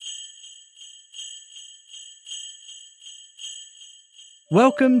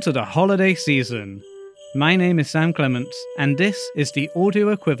Welcome to the holiday season. My name is Sam Clements, and this is the audio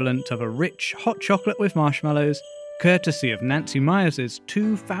equivalent of a rich hot chocolate with marshmallows, courtesy of Nancy Meyers'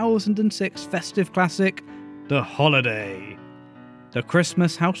 2006 festive classic, The Holiday. The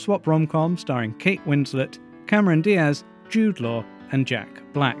Christmas house swap rom-com starring Kate Winslet, Cameron Diaz, Jude Law, and Jack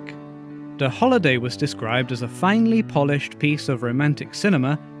Black. The Holiday was described as a finely polished piece of romantic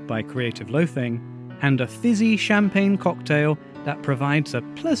cinema by Creative Loafing, and a fizzy champagne cocktail that provides a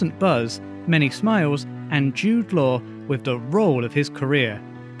pleasant buzz, many smiles, and Jude Law with the role of his career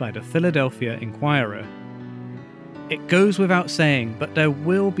by the Philadelphia Inquirer. It goes without saying, but there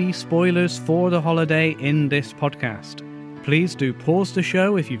will be spoilers for The Holiday in this podcast. Please do pause the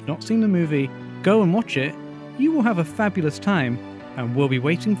show if you've not seen the movie, go and watch it, you will have a fabulous time, and we'll be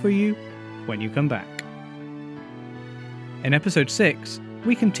waiting for you when you come back. In episode 6,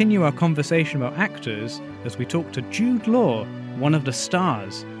 we continue our conversation about actors as we talk to Jude Law, one of the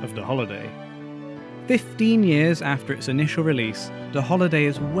stars of The Holiday. 15 years after its initial release, The Holiday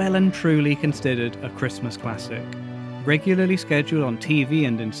is well and truly considered a Christmas classic. Regularly scheduled on TV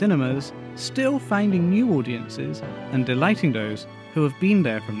and in cinemas, still finding new audiences and delighting those who have been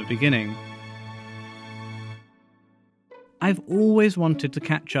there from the beginning. I've always wanted to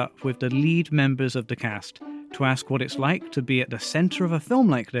catch up with the lead members of the cast to ask what it's like to be at the centre of a film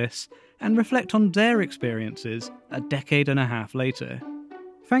like this and reflect on their experiences a decade and a half later.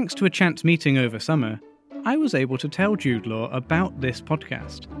 Thanks to a chance meeting over summer, I was able to tell Jude Law about this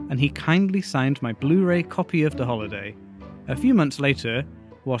podcast, and he kindly signed my Blu-ray copy of The Holiday. A few months later,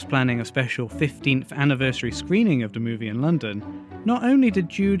 whilst planning a special 15th anniversary screening of the movie in London, not only did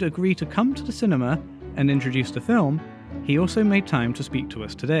Jude agree to come to the cinema and introduce the film, he also made time to speak to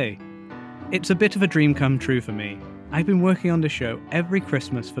us today. It's a bit of a dream come true for me. I've been working on this show every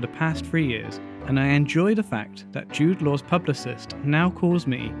Christmas for the past 3 years, and I enjoy the fact that Jude Law's publicist now calls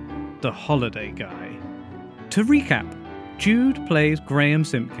me the Holiday Guy. To recap, Jude plays Graham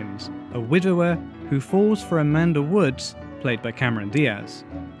Simpkins, a widower who falls for Amanda Woods, played by Cameron Diaz,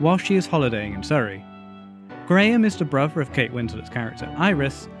 while she is holidaying in Surrey. Graham is the brother of Kate Winslet's character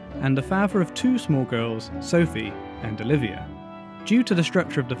Iris, and the father of 2 small girls, Sophie and Olivia. Due to the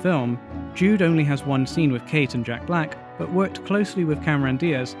structure of the film, Jude only has one scene with Kate and Jack Black, but worked closely with Cameron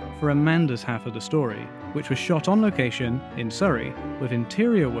Diaz for Amanda's half of the story, which was shot on location in Surrey, with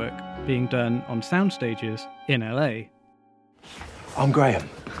interior work being done on sound stages in LA. I'm Graham,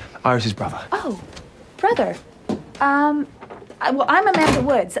 Iris's brother. Oh, brother. I'm Amanda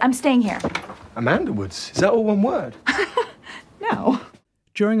Woods. I'm staying here. Amanda Woods? Is that all one word? No.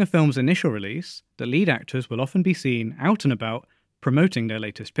 During a film's initial release, the lead actors will often be seen out and about promoting their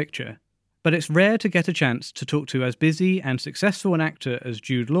latest picture. But it's rare to get a chance to talk to as busy and successful an actor as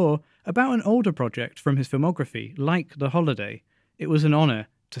Jude Law about an older project from his filmography, like The Holiday. It was an honour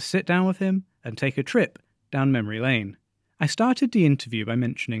to sit down with him and take a trip down memory lane. I started the interview by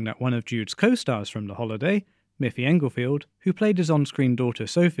mentioning that one of Jude's co-stars from The Holiday, Miffy Englefield, who played his on-screen daughter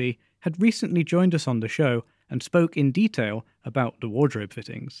Sophie, had recently joined us on the show and spoke in detail about the wardrobe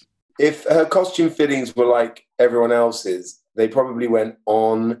fittings. If her costume fittings were like everyone else's, they probably went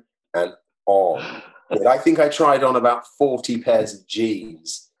on and on. But I think I tried on about 40 pairs of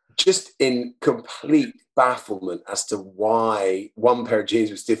jeans, just in complete bafflement as to why one pair of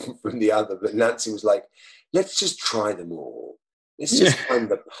jeans was different from the other. But Nancy was like, let's just try them all. Let's just find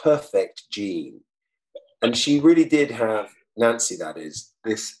the perfect jean. And she really did have, Nancy that is,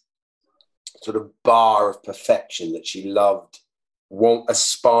 this sort of bar of perfection that she loved,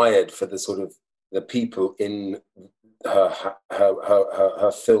 aspired for the sort of the people in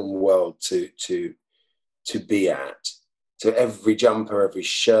her film world to be at. So every jumper, every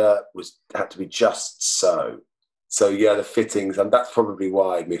shirt had to be just so. So yeah, the fittings, and that's probably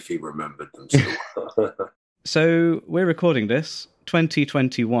why Miffy remembered them so well. So we're recording this,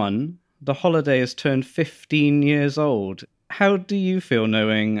 2021. The Holiday has turned 15 years old. How do you feel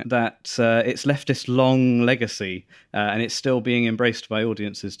knowing that it's left this long legacy and it's still being embraced by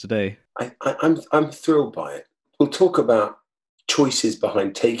audiences today? I'm thrilled by it. We'll talk about choices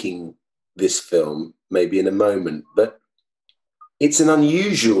behind taking this film maybe in a moment, but it's an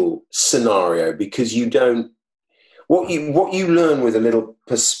unusual scenario because what you learn with a little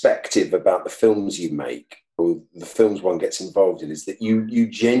perspective about the films you make or the films one gets involved in is that you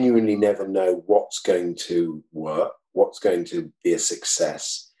genuinely never know what's going to work, what's going to be a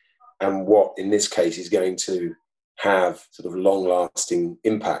success, and what, in this case, is going to have sort of long-lasting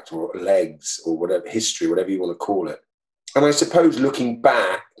impact or legs or whatever, history, whatever you want to call it. And I suppose looking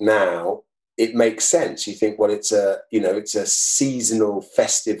back now, it makes sense. You think, well, it's a seasonal,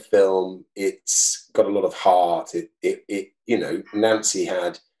 festive film. It's got a lot of heart. It Nancy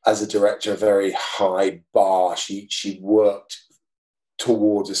had, as a director, a very high bar. She worked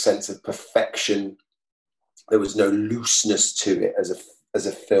towards a sense of perfection. There was no looseness to it as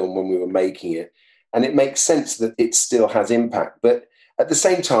a film when we were making it. And it makes sense that it still has impact. But at the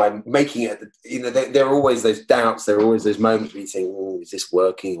same time, making it, there are always those doubts. There are always those moments where you think, oh, is this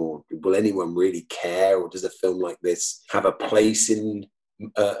working? Or will anyone really care? Or does a film like this have a place in,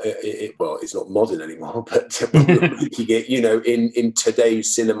 well, it's not modern anymore, but when we were making it, in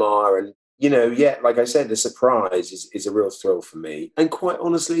today's cinema. And, like I said, the surprise is a real thrill for me. And quite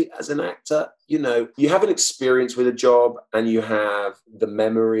honestly, as an actor, you have an experience with a job and you have the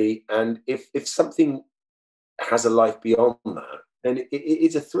memory. And if something has a life beyond that, then it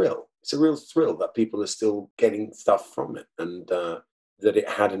is a thrill. It's a real thrill that people are still getting stuff from it, and that it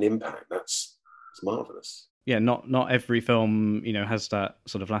had an impact. It's marvelous. Yeah, not every film, has that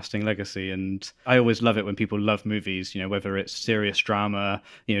sort of lasting legacy. And I always love it when people love movies, whether it's serious drama,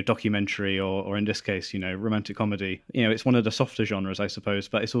 documentary, or in this case, romantic comedy. It's one of the softer genres, I suppose,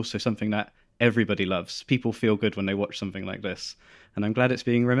 but it's also something that everybody loves. People feel good when they watch something like this. And I'm glad it's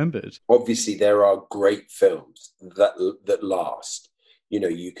being remembered. Obviously, there are great films that last.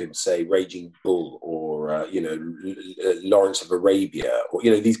 You could say Raging Bull or, Lawrence of Arabia, or,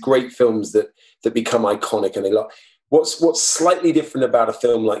 these great films that become iconic and they last. What's slightly different about a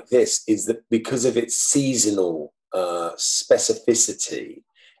film like this is that because of its seasonal specificity,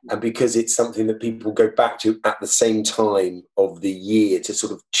 and because it's something that people go back to at the same time of the year to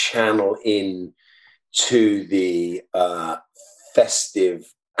sort of channel in to the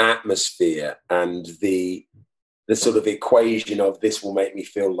festive atmosphere and the sort of equation of this will make me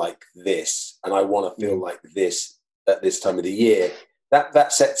feel like this, and I want to feel like this at this time of the year,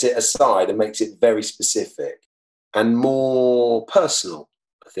 that sets it aside and makes it very specific and more personal,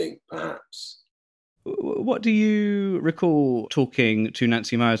 I think, perhaps. What do you recall talking to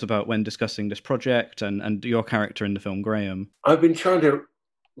Nancy Meyers about when discussing this project and your character in the film, Graham? I've been trying to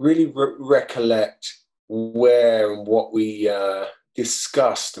really recollect where and what we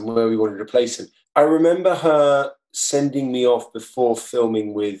discussed and where we wanted to place him. I remember her sending me off before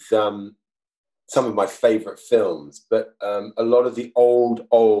filming with some of my favourite films, but a lot of the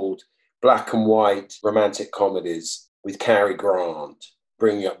old black and white romantic comedies with Cary Grant,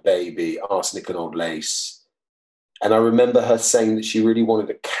 Bringing Up Baby, Arsenic and Old Lace. And I remember her saying that she really wanted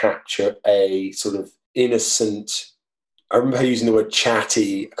to capture a sort of innocent, I remember her using the word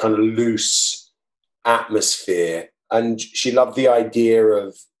chatty, kind of loose atmosphere. And she loved the idea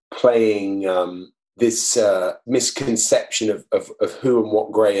of playing this misconception of who and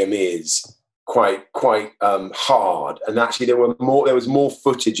what Graham is quite hard. And actually there was more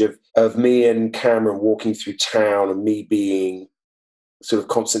footage of me and Cameron walking through town and me being sort of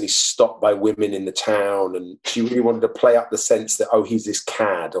constantly stopped by women in the town. And she really wanted to play up the sense that, oh, he's this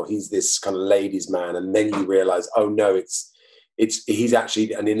cad or he's this kind of ladies' man. And then you realize, oh no, he's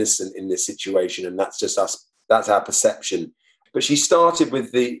actually an innocent in this situation. And that's just us. That's our perception. But she started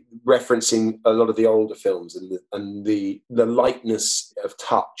with the referencing a lot of the older films and the lightness of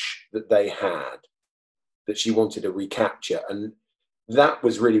touch that they had that she wanted to recapture. And that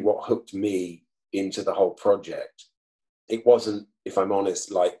was really what hooked me into the whole project. It wasn't, if I'm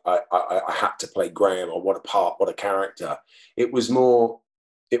honest, like I had to play Graham or what a part, what a character. It was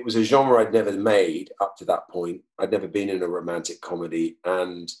a genre I'd never made up to that point. I'd never been in a romantic comedy.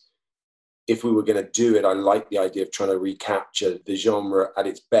 And if we were going to do it, I liked the idea of trying to recapture the genre at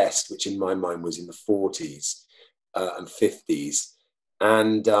its best, which in my mind was in the 40s and 50s.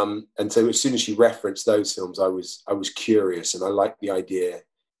 And so as soon as she referenced those films, I was curious, and I liked the idea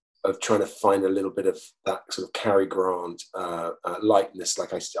of trying to find a little bit of that sort of Cary Grant lightness,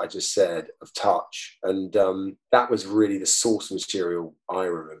 like I just said, of touch. And that was really the source material I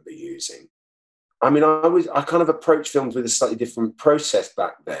remember using. I mean, I kind of approached films with a slightly different process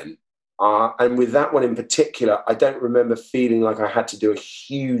back then. And with that one in particular, I don't remember feeling like I had to do a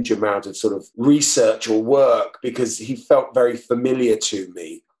huge amount of sort of research or work because he felt very familiar to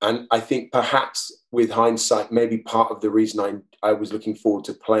me. And I think perhaps with hindsight, maybe part of the reason I was looking forward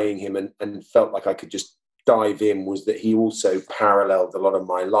to playing him and felt like I could just dive in was that he also paralleled a lot of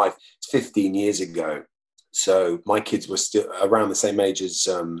my life. It's 15 years ago. So my kids were still around the same age as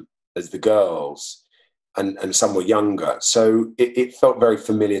the girls. And some were younger. So it felt very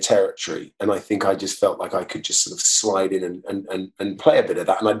familiar territory. And I think I just felt like I could just sort of slide in and play a bit of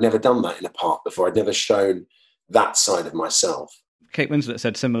that. And I'd never done that in a part before. I'd never shown that side of myself. Kate Winslet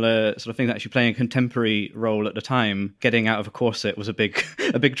said similar sort of things, actually playing a contemporary role at the time. Getting out of a corset was a big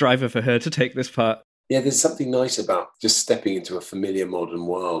driver for her to take this part. Yeah, there's something nice about just stepping into a familiar modern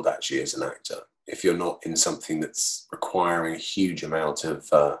world, actually, as an actor. if you're not in something that's requiring a huge amount of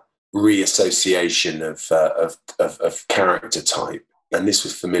reassociation of character type. And this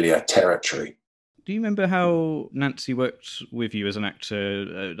was familiar territory. Do you remember how Nancy worked with you as an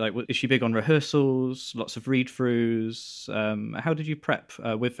actor? Is she big on rehearsals, lots of read-throughs? How did you prep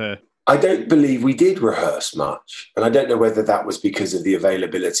with her? I don't believe we did rehearse much. And I don't know whether that was because of the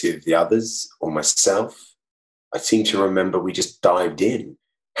availability of the others or myself. I seem to remember we just dived in.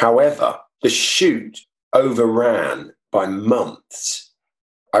 However, the shoot overran by months.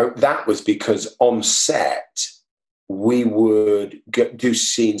 That was because on set, we would do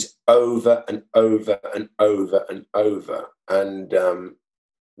scenes over and over and over and over. And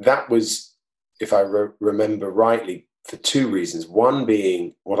that was, if I remember rightly, for two reasons. One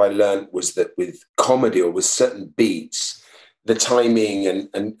being, what I learned was that with comedy or with certain beats, the timing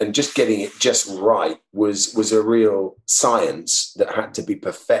and just getting it just right was a real science that had to be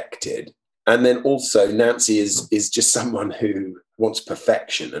perfected. And then also Nancy is just someone who wants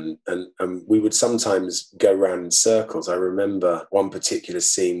perfection, and we would sometimes go around in circles. I remember one particular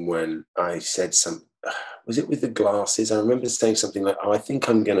scene when I said was it with the glasses? I remember saying something like, "Oh,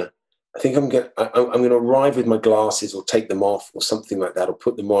 I'm gonna arrive with my glasses or take them off or something like that, or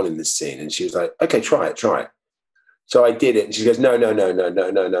put them on in this scene." And she was like, "Okay, try it." So I did it, and she goes, no,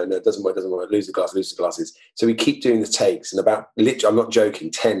 it doesn't work, lose the glasses. So we keep doing the takes, and about, literally, I'm not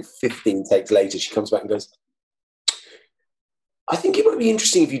joking, 10, 15 takes later, she comes back and goes, "I think it might be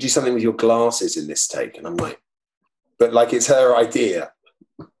interesting if you do something with your glasses in this take." And I'm like, but like, it's her idea.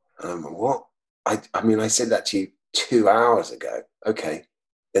 And I'm like, what? I said that to you 2 hours ago. Okay,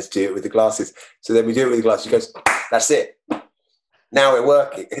 let's do it with the glasses. So then we do it with the glasses. She goes, "That's it. Now we're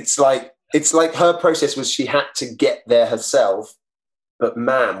working." It's like her process was she had to get there herself. But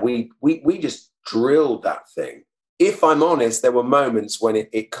man, we just drilled that thing. If I'm honest, there were moments when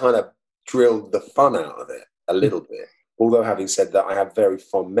it kind of drilled the fun out of it a little bit. Although having said that, I have very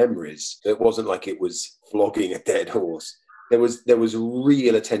fond memories. It wasn't like it was flogging a dead horse. There was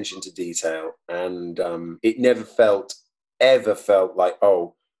real attention to detail, and it never ever felt like,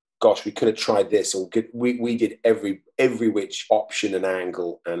 oh gosh, we could have tried this, or we did every which option and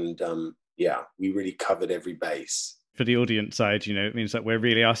angle, and we really covered every base. For the audience side, it means that we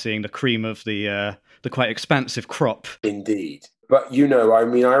really are seeing the cream of the quite expansive crop. Indeed. But, I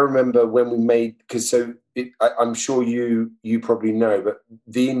remember when we made, because I'm sure you probably know, but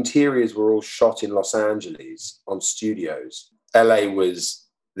the interiors were all shot in Los Angeles on studios. LA was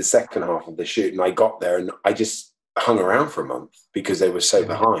the second half of the shoot, and I got there and I just hung around for a month because they were so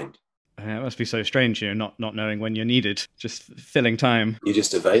behind. It must be so strange, not knowing when you're needed, just filling time. You're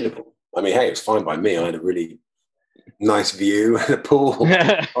just available. Hey, it was fine by me. I had a really nice view and a pool.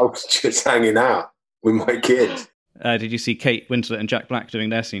 I was just hanging out with my kids. Did you see Kate Winslet and Jack Black doing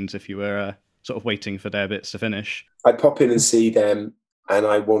their scenes if you were sort of waiting for their bits to finish? I'd pop in and see them, and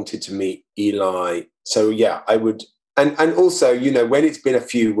I wanted to meet Eli. So, yeah, I would. And also, when it's been a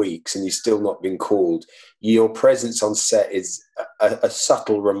few weeks and you've still not been called, your presence on set is a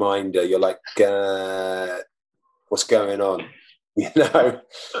subtle reminder. You're like, what's going on? You're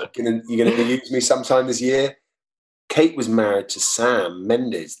going to use me sometime this year? Kate was married to Sam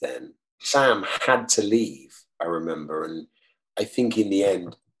Mendes then. Sam had to leave, I remember. And I think in the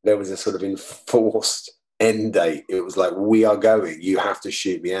end, there was a sort of enforced end date. It was like, we are going, you have to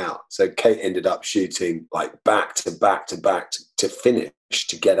shoot me out. So Kate ended up shooting like back to back to finish,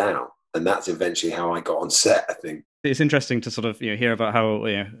 to get out. And that's eventually how I got on set, I think. It's interesting to sort of hear about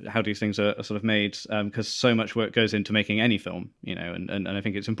how these things are sort of made, because so much work goes into making any film, and I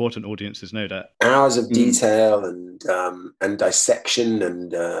think it's important audiences know that. Hours of detail and dissection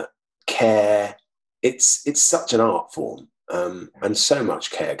and care. It's such an art form, and so much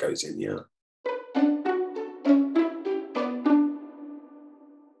care goes in. Yeah.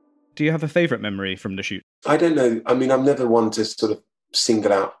 Do you have a favourite memory from the shoot? I don't know. I'm never one to sort of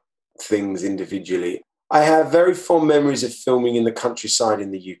single out things individually. I have very fond memories of filming in the countryside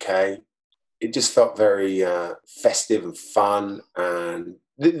in the UK. It just felt very festive and fun. And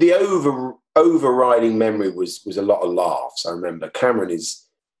the overriding memory was a lot of laughs. I remember Cameron is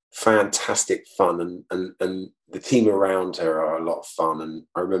fantastic fun, and the team around her are a lot of fun. And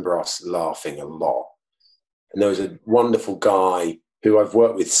I remember us laughing a lot. And there was a wonderful guy who I've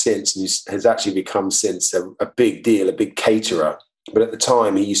worked with since, and has actually become since a big deal, a big caterer. But at the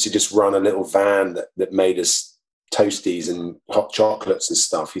time, he used to just run a little van that made us toasties and hot chocolates and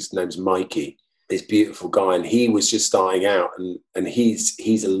stuff. His name's Mikey. This beautiful guy, and he was just starting out, and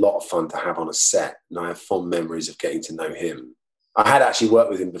he's a lot of fun to have on a set, and I have fond memories of getting to know him. I had actually worked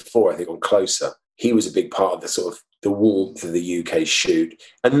with him before, I think, on Closer. He was a big part of the sort of the warmth of the UK shoot.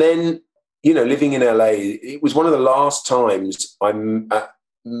 And then living in LA, it was one of the last times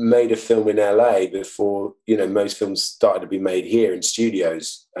made a film in LA before, most films started to be made here in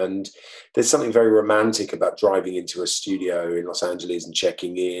studios. And there's something very romantic about driving into a studio in Los Angeles and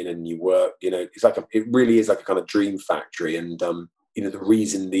checking in, and you work, it really is like a kind of dream factory. And, the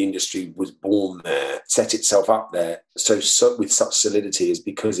reason the industry was born there, set itself up there so with such solidity, is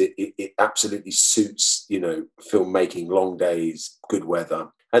because it absolutely suits, filmmaking, long days, good weather.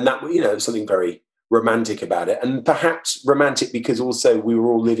 And that, something very romantic about it. And perhaps romantic because also we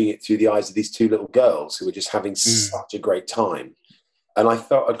were all living it through the eyes of these two little girls who were just having such a great time. And I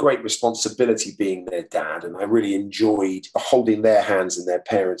felt a great responsibility being their dad. And I really enjoyed holding their hands and their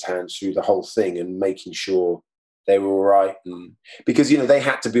parents' hands through the whole thing and making sure they were all right. And because, they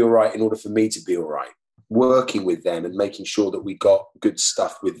had to be all right in order for me to be all right. Working with them and making sure that we got good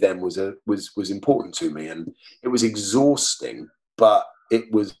stuff with them was important to me. And it was exhausting, but it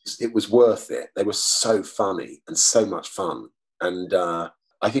was worth it. They were so funny and so much fun. And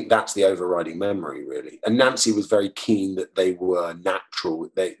I think that's the overriding memory, really. And Nancy was very keen that they were natural.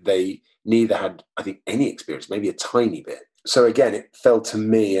 They neither had, I think, any experience, maybe a tiny bit. So again, it fell to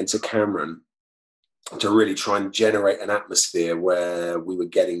me and to Cameron to really try and generate an atmosphere where we were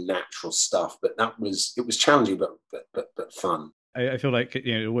getting natural stuff. But it was challenging, but fun. I feel like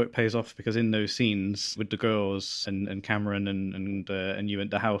the work pays off because in those scenes with the girls and Cameron and you at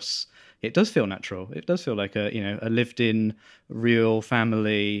the house, it does feel natural. It does feel like a lived-in real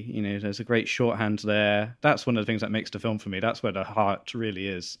family. There's a great shorthand there. That's one of the things that makes the film for me. That's where the heart really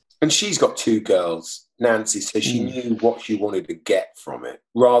is. And she's got two girls, Nancy, so she knew what she wanted to get from it,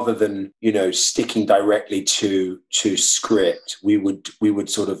 rather than sticking directly to script. We would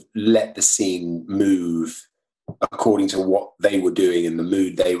sort of let the scene move according to what they were doing and the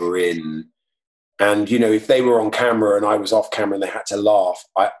mood they were in. And, if they were on camera and I was off camera and they had to laugh,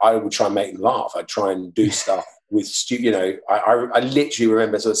 I would try and make them laugh. I'd try and do stuff with, I literally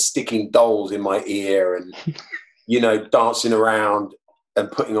remember sort of sticking dolls in my ear and, dancing around and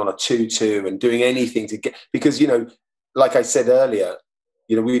putting on a tutu and doing anything to get, because, like I said earlier,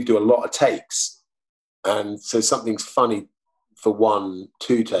 we do a lot of takes. And so something's funny for 1-2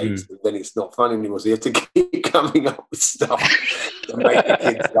 takes, and then it's not funny anymore. So you have to keep coming up with stuff to make the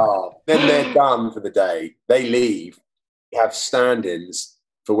kids laugh. Then they're done for the day. They leave. You have stand-ins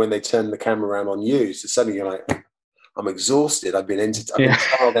for when they turn the camera around on you. So suddenly you're like, I'm exhausted. I've been a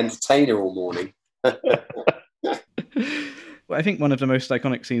child entertainer all morning. Well, I think one of the most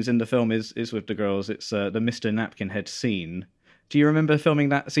iconic scenes in the film is with the girls. It's the Mr. Napkinhead scene. Do you remember filming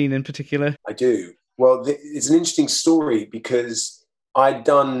that scene in particular? I do. Well, it's an interesting story because I'd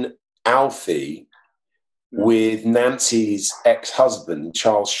done Alfie with Nancy's ex-husband,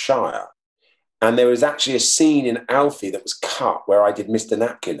 Charles Shire. And there was actually a scene in Alfie that was cut where I did Mr.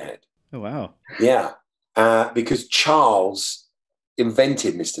 Napkinhead. Oh, wow. Yeah, because Charles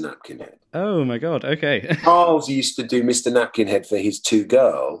invented Mr. Napkinhead. Oh, my God. Okay. Charles used to do Mr. Napkinhead for his two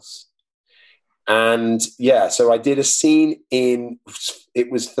girls. And yeah, so I did a scene it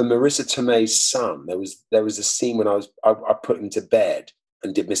was for Marissa Tomei's son. There was a scene when I put him to bed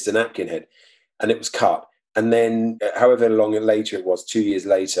and did Mr. Napkinhead, and it was cut. And then, however long later it was, 2 years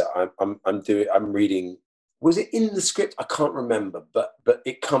later, I'm reading. Was it in the script? I can't remember, but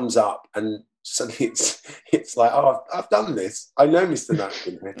it comes up, and suddenly it's like, oh, I've done this. I know Mr.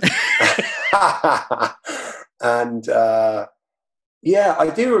 Napkinhead. And yeah, I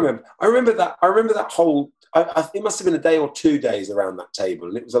do remember. I remember that whole. It must have been a day or 2 days around that table,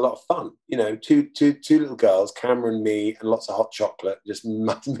 and it was a lot of fun. Two little girls, Cameron, me, and lots of hot chocolate, just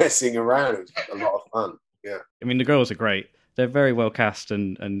messing around. It was a lot of fun. Yeah. I mean, the girls are great. They're very well cast,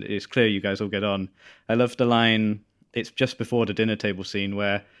 and it's clear you guys all get on. I love the line. It's just before the dinner table scene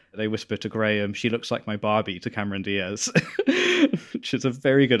where they whisper to Graham, "She looks like my Barbie," to Cameron Diaz, which is a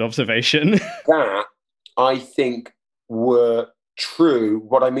very good observation. That, I think, were true.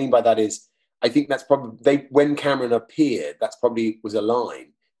 What I mean by that is, I think that's probably when Cameron appeared, that's probably was a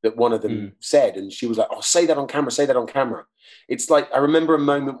line that one of them said, and she was like, "Oh, say that on camera, say that on camera." It's like, I remember a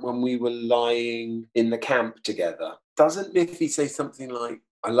moment when we were lying in the camp together. Doesn't Niffy say something like,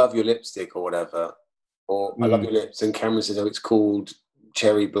 "I love your lipstick," or whatever, or "I love your lips," and Cameron says, "Oh, it's called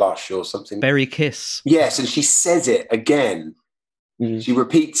cherry blush," or something. Berry kiss. Yes, and she says it again. She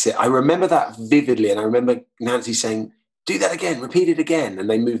repeats it. I remember that vividly, and I remember Nancy saying, "Do that again, repeat it again." And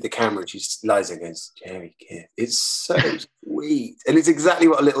they move the camera and she lies there and goes, "Cherry kiss." It's so sweet. And it's exactly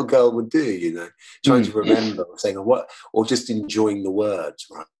what a little girl would do, trying to remember, or saying, or just enjoying the words,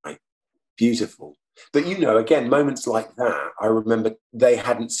 right? Beautiful. But, again, moments like that, I remember they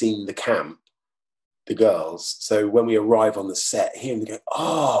hadn't seen the camp. the girls. So when we arrive on the set, hearing them go,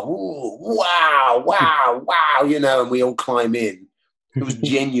 oh, ooh, wow, wow, wow, and we all climb in. It was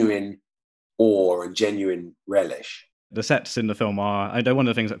genuine awe and genuine relish. The sets in the film are, I know, one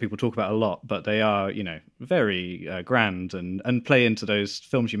of the things that people talk about a lot, but they are, very grand and play into those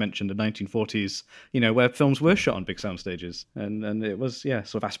films you mentioned, the 1940s, where films were shot on big sound stages. And it was,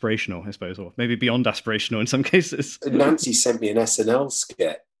 sort of aspirational, I suppose, or maybe beyond aspirational in some cases. Nancy sent me an SNL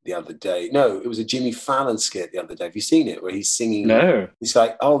skit the other day. No, it was a Jimmy Fallon skit the other day. Have you seen it? Where he's singing. No. It's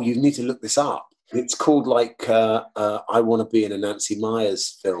like, oh, you need to look this up. It's called like I Want to Be in a Nancy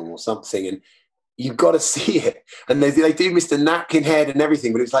Myers film or something. And you've got to see it. And they do Mr. Napkin Head and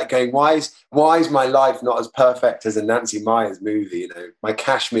everything, but it's like going, why is my life not as perfect as a Nancy Myers movie? My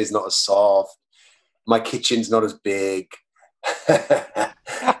cashmere's not as soft. My kitchen's not as big.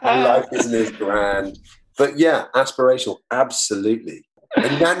 Life isn't as grand. But yeah, aspirational, absolutely.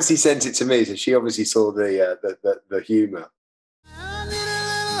 And Nancy sent it to me, so she obviously saw the humour. I need a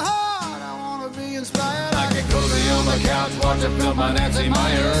little heart, I want to be inspired. I get cozy on the couch, watch a film by Nancy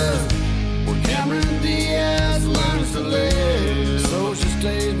Myers. Where Cameron Diaz learns to live, so she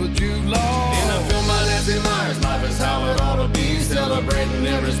stays with Jude Law. In a film by Nancy Myers, life is how it ought to be. Celebrating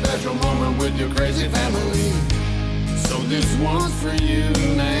every special moment with your crazy family. So this one's for you,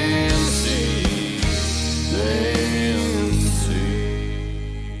 Nancy.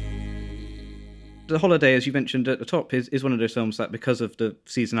 The Holiday, as you mentioned at the top, is one of those films that, because of the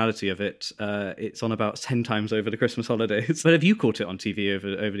seasonality of it, it's on about 10 times over the Christmas holidays. But have you caught it on TV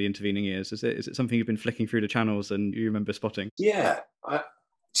over the intervening years? Is it something you've been flicking through the channels and you remember spotting? Yeah,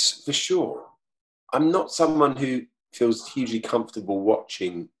 for sure. I'm not someone who feels hugely comfortable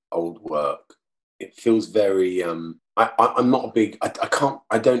watching old work. It feels very... I'm not a big...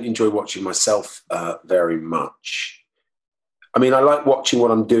 I don't enjoy watching myself very much. I mean, I like watching what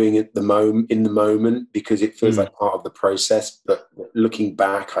I'm doing in the moment because it feels like part of the process. But looking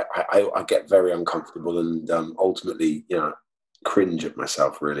back, I get very uncomfortable and ultimately, cringe at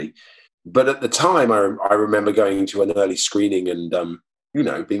myself, really. But at the time, I remember going to an early screening and,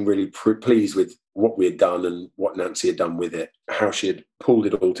 being really pleased with what we had done and what Nancy had done with it, how she had pulled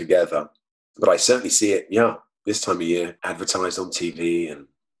it all together. But I certainly see it, this time of year, advertised on TV. And,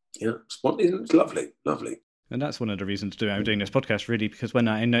 it's lovely, lovely. And that's one of the reasons I'm doing this podcast, really, because when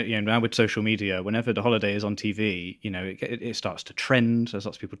I know, now with social media, whenever The Holiday is on TV, it starts to trend. There's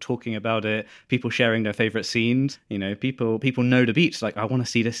lots of people talking about it, people sharing their favorite scenes. People know the beats. Like, I want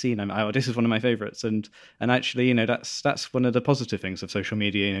to see this scene. This is one of my favorites. And actually, that's one of the positive things of social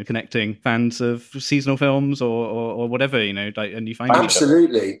media. Connecting fans of seasonal films or whatever. And you find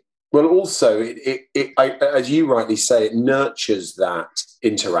absolutely. Well, also, it as you rightly say, it nurtures that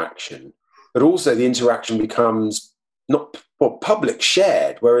interaction. But also the interaction becomes public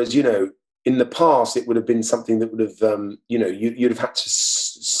shared, whereas, in the past, it would have been something that would have, you'd have had to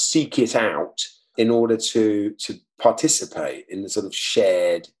seek it out in order to participate in the sort of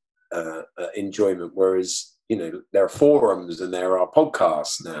shared enjoyment. Whereas, there are forums and there are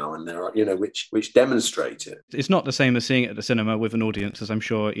podcasts now and there are, which demonstrate it. It's not the same as seeing it at the cinema with an audience, as I'm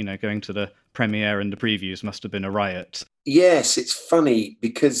sure, going to the premiere and the previews must have been a riot. Yes, it's funny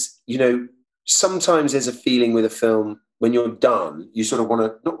because, sometimes there's a feeling with a film when you're done, you sort of want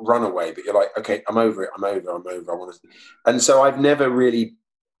to not run away, but you're like, okay, I'm over it. I want to. And so I've never really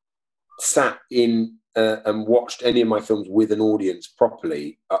sat in and watched any of my films with an audience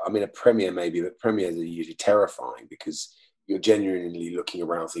properly. I mean, a premiere maybe, but premieres are usually terrifying because you're genuinely looking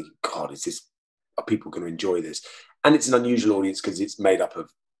around thinking, God, are people going to enjoy this? And it's an unusual audience because it's made up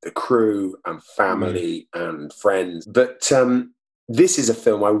of the crew and family and friends. But this is a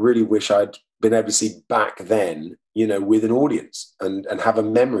film I really wish I'd been able to see back then, with an audience and have a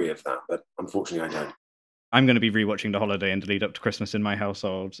memory of that. But unfortunately, I don't. I'm going to be rewatching The Holiday in the lead up to Christmas in my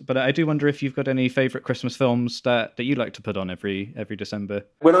household. But I do wonder if you've got any favourite Christmas films that you like to put on every December.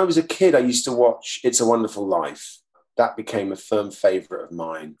 When I was a kid, I used to watch It's a Wonderful Life. That became a firm favourite of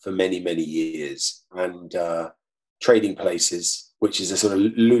mine for many, many years. And Trading Places, which is a sort of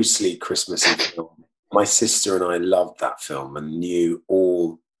loosely Christmassy film. My sister and I loved that film and knew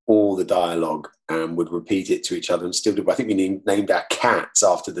all the dialogue and would repeat it to each other and still do. I think we named our cats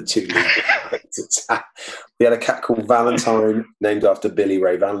after the two lead characters. We had a cat called Valentine, named after Billy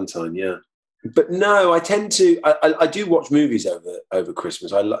Ray Valentine, yeah. But no, I tend to... I do watch movies over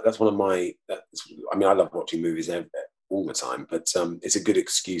Christmas. That's one of my... I love watching movies all the time, but it's a good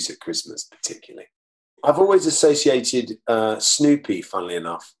excuse at Christmas, particularly. I've always associated Snoopy, funnily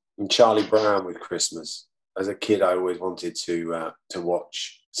enough, and Charlie Brown with Christmas. As a kid, I always wanted to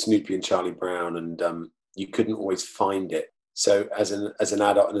watch Snoopy and Charlie Brown, and you couldn't always find it So as an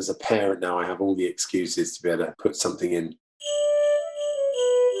adult and as a parent now, I have all the excuses to be able to put something in.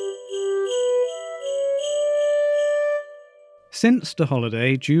 Since The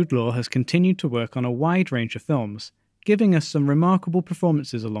Holiday, Jude Law has continued to work on a wide range of films, giving us some remarkable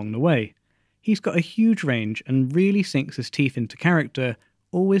performances along the way. He's got a huge range and really sinks his teeth into character,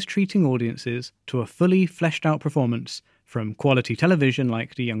 always treating audiences to a fully fleshed out performance, from quality television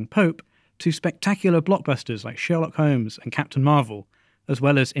like The Young Pope to spectacular blockbusters like Sherlock Holmes and Captain Marvel, as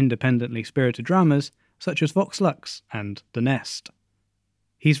well as independently spirited dramas such as Vox Lux and The Nest.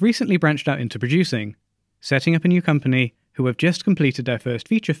 He's recently branched out into producing, setting up a new company who have just completed their first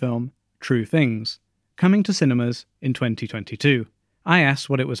feature film, True Things, coming to cinemas in 2022. I asked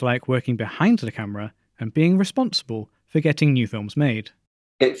what it was like working behind the camera and being responsible for getting new films made.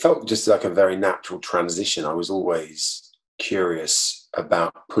 It felt just like a very natural transition. I was always curious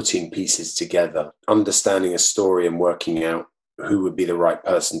about putting pieces together, understanding a story and working out who would be the right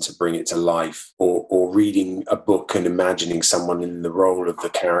person to bring it to life, or reading a book and imagining someone in the role of the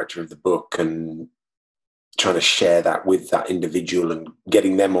character of the book and trying to share that with that individual and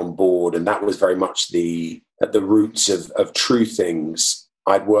getting them on board. And that was very much at the roots of True Things.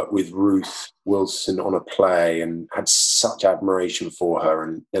 I'd worked with Ruth Wilson on a play and had such admiration for her.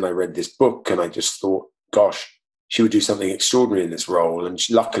 And then I read this book and I just thought, gosh, she would do something extraordinary in this role. And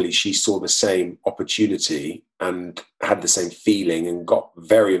luckily she saw the same opportunity and had the same feeling and got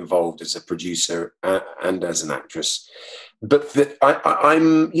very involved as a producer and as an actress. But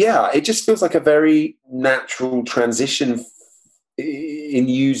it just feels like a very natural transition in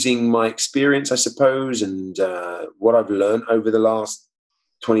using my experience, I suppose, and what I've learned over the last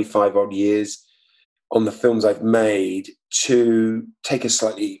 25 odd years on the films I've made to take a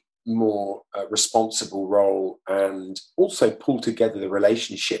slightly more responsible role and also pull together the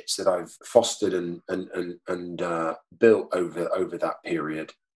relationships that I've fostered and built over that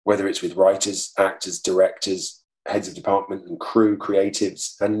period, whether it's with writers, actors, directors, heads of department and crew,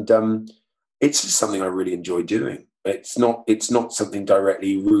 creatives. And it's just something I really enjoy doing. It's not something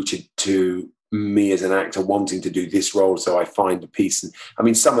directly rooted to me as an actor wanting to do this role, so I find a piece. And I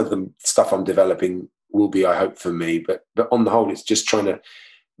mean, some of the stuff I'm developing will be, I hope, for me, but on the whole, it's just trying to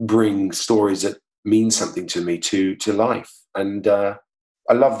bring stories that mean something to me to life. And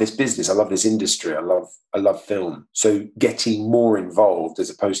I love this business. I love this industry. I love film. So getting more involved as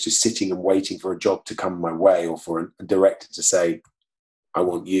opposed to sitting and waiting for a job to come my way or for a director to say, I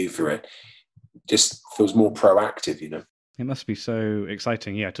want you for it, just feels more proactive, you know. It must be so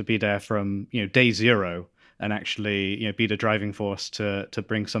exciting, to be there from, day zero and actually, be the driving force to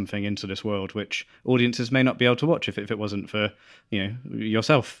bring something into this world, which audiences may not be able to watch if it wasn't for,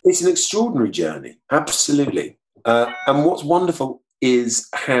 yourself. It's an extraordinary journey. Absolutely. And what's wonderful is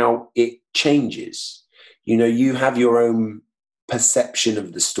how it changes. You have your own perception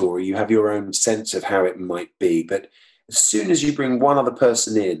of the story. You have your own sense of how it might be. But as soon as you bring one other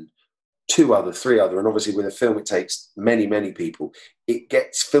person in, two other, three other, and obviously with a film it takes many, many people, it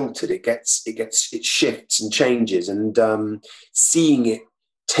gets filtered, it shifts and changes, and seeing it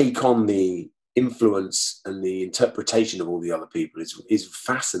take on the influence and the interpretation of all the other people is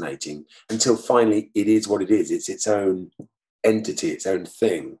fascinating, until finally it is what it is. It's its own entity, its own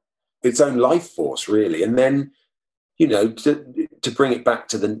thing, its own life force, really. And then, to bring it back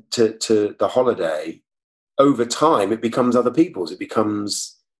to the Holiday, over time it becomes other people's. It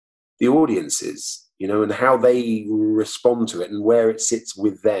becomes the audiences, and how they respond to it and where it sits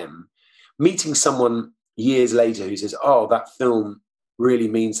with them. Meeting someone years later who says, oh, that film really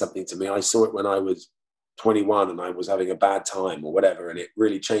means something to me. I saw it when I was 21 and I was having a bad time or whatever, and it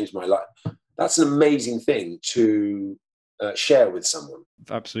really changed my life. That's an amazing thing to share with someone.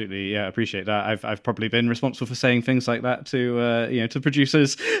 Absolutely, yeah, appreciate that. I've probably been responsible for saying things like that to to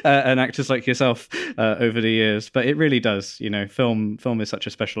producers and actors like yourself over the years. But it really does, film is such a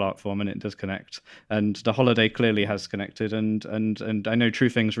special art form, and it does connect. And The Holiday clearly has connected, and I know True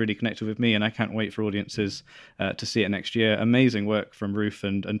Things really connected with me, and I can't wait for audiences to see it next year. Amazing work from Ruth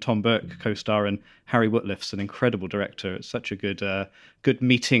and Tom Burke, co-star, and Harry Woodliffe's an incredible director. It's such a good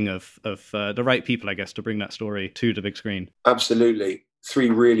meeting of the right people, I guess, to bring that story to the big screen. Absolutely.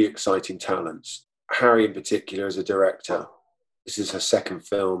 Three really exciting talents. Harry in particular as a director. This is her second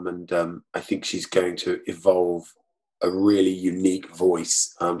film, and I think she's going to evolve a really unique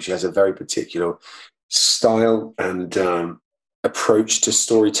voice. She has a very particular style and approach to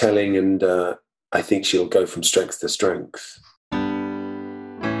storytelling, and I think she'll go from strength to strength.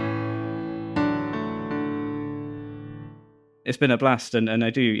 It's been a blast, and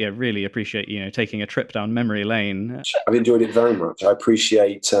I do really appreciate taking a trip down memory lane. I've enjoyed it very much. I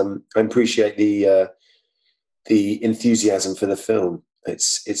appreciate the the enthusiasm for the film.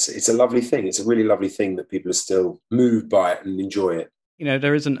 It's a lovely thing. It's a really lovely thing that people are still moved by it and enjoy it. You know,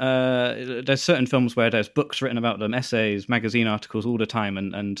 there's certain films where there's books written about them, essays, magazine articles all the time,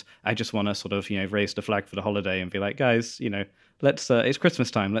 and I just want to sort of, raise the flag for the holiday and be like, guys, let's it's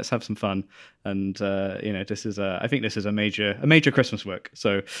Christmas time, let's have some fun, and this is I think this is a major Christmas work,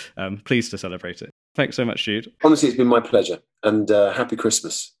 so pleased to celebrate it. Thanks so much, Jude. Honestly, it's been my pleasure, and happy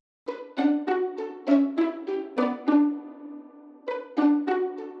Christmas.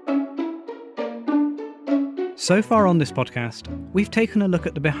 So far on this podcast, we've taken a look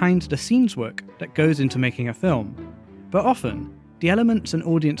at the behind-the-scenes work that goes into making a film. But often, the elements an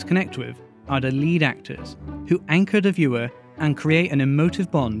audience connect with are the lead actors, who anchor the viewer and create an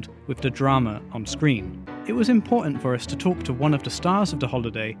emotive bond with the drama on screen. It was important for us to talk to one of the stars of the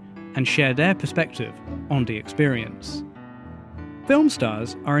holiday and share their perspective on the experience. Film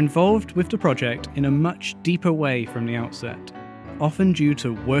stars are involved with the project in a much deeper way from the outset, often due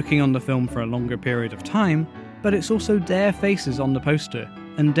to working on the film for a longer period of time, but it's also their faces on the poster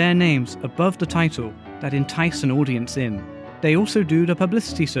and their names above the title that entice an audience in. They also do the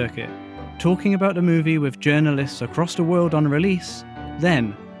publicity circuit, talking about the movie with journalists across the world on release.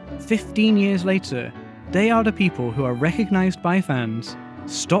 Then, 15 years later, they are the people who are recognised by fans,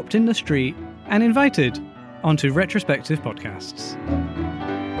 stopped in the street, and invited onto retrospective podcasts.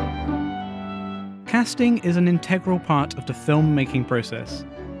 Casting is an integral part of the filmmaking process,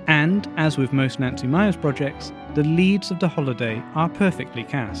 and, as with most Nancy Meyers projects, the leads of the holiday are perfectly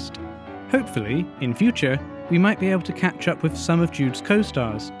cast. Hopefully, in future, we might be able to catch up with some of Jude's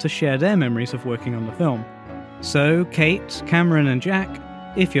co-stars to share their memories of working on the film. So, Kate, Cameron and Jack,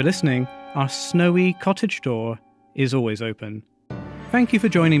 if you're listening, our snowy cottage door is always open. Thank you for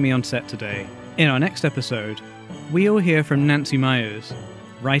joining me on set today. In our next episode, we'll hear from Nancy Meyers,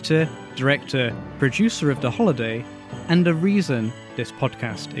 writer, director, producer of The Holiday, and the reason this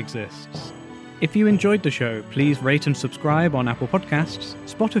podcast exists. If you enjoyed the show, please rate and subscribe on Apple Podcasts,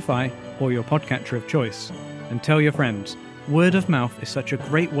 Spotify, or your podcatcher of choice. And tell your friends. Word of mouth is such a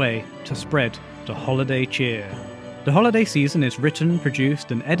great way to spread the holiday cheer. The holiday season is written,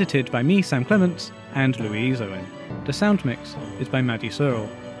 produced, and edited by me, Sam Clements, and Louise Owen. The sound mix is by Maddie Searle.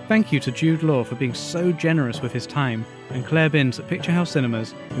 Thank you to Jude Law for being so generous with his time, and Claire Binns at Picture House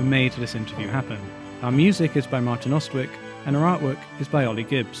Cinemas, who made this interview happen. Our music is by Martin Ostwick, and our artwork is by Ollie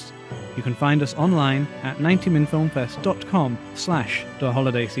Gibbs. You can find us online at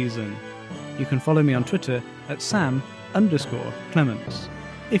 90minfilmfest.com/theholiday-season. You can follow me on Twitter at Sam_Clements.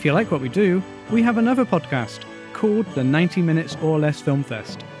 If you like what we do, we have another podcast called the 90 Minutes or Less Film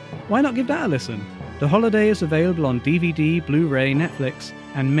Fest. Why not give that a listen? The Holiday is available on DVD, Blu-ray, Netflix,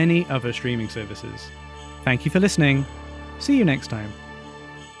 and many other streaming services. Thank you for listening. See you next time.